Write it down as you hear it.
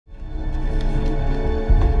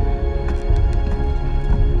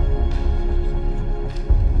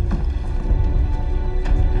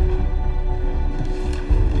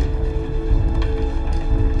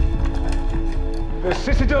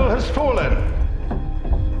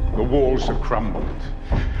walls have crumbled.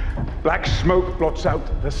 Black smoke blots out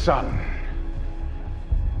the sun.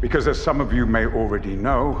 Because as some of you may already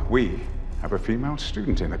know, we have a female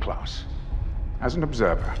student in the class as an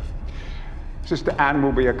observer. Sister Anne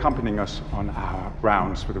will be accompanying us on our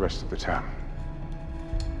rounds for the rest of the term.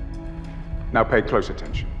 Now pay close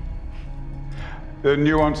attention. The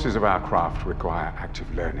nuances of our craft require active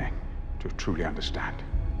learning to truly understand.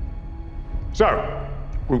 So,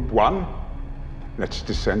 group one, let's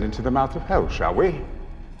descend into the mouth of hell, shall we?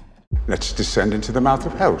 Let's descend into the mouth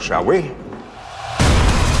of hell, shall we?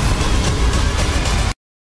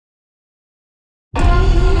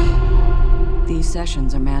 These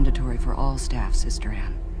sessions are mandatory for all staff, Sister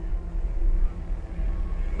Anne.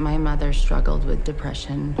 My mother struggled with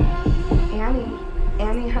depression.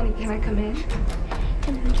 Annie, honey, can I come in?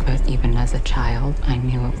 But even as a child, I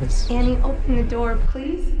knew it was Annie, open the door,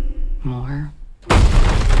 please. more.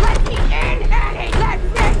 Let me in, Annie! Let me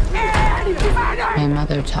in! My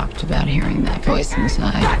mother talked about hearing that voice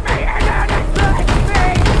inside. Let me in, Annie! Let me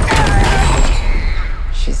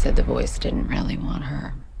in! She said the voice didn't really want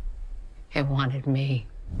her. It wanted me.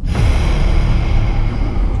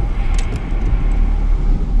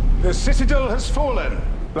 The citadel has fallen.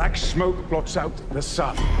 Black smoke blots out the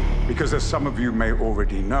sun. Because as some of you may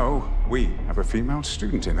already know, we have a female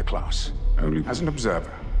student in the class, only as an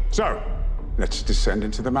observer. So, let's descend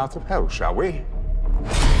into the mouth of hell, shall we?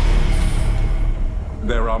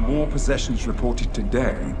 There are more possessions reported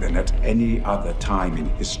today than at any other time in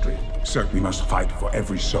history. So we must fight for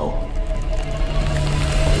every soul.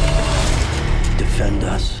 Defend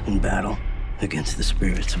us in battle against the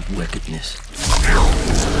spirits of wickedness.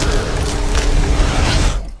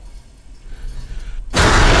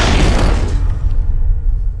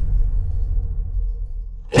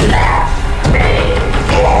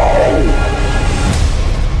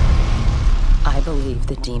 I believe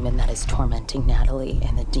the demon that is tormenting Natalie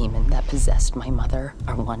and the demon that possessed my mother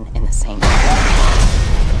are one and the same.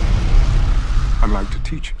 I'd like to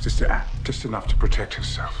teach Sister Anne just enough to protect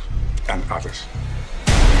herself and others.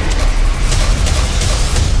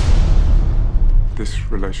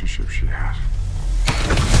 This relationship she has,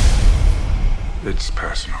 it's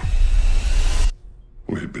personal.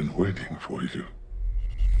 We've been waiting for you.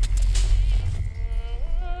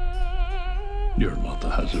 Your mother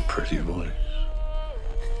has a pretty voice.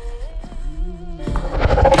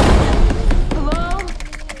 Hello?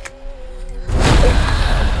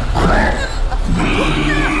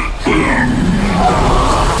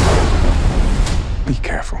 Be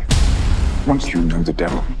careful. Once you know the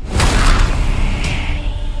devil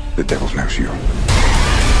knows you.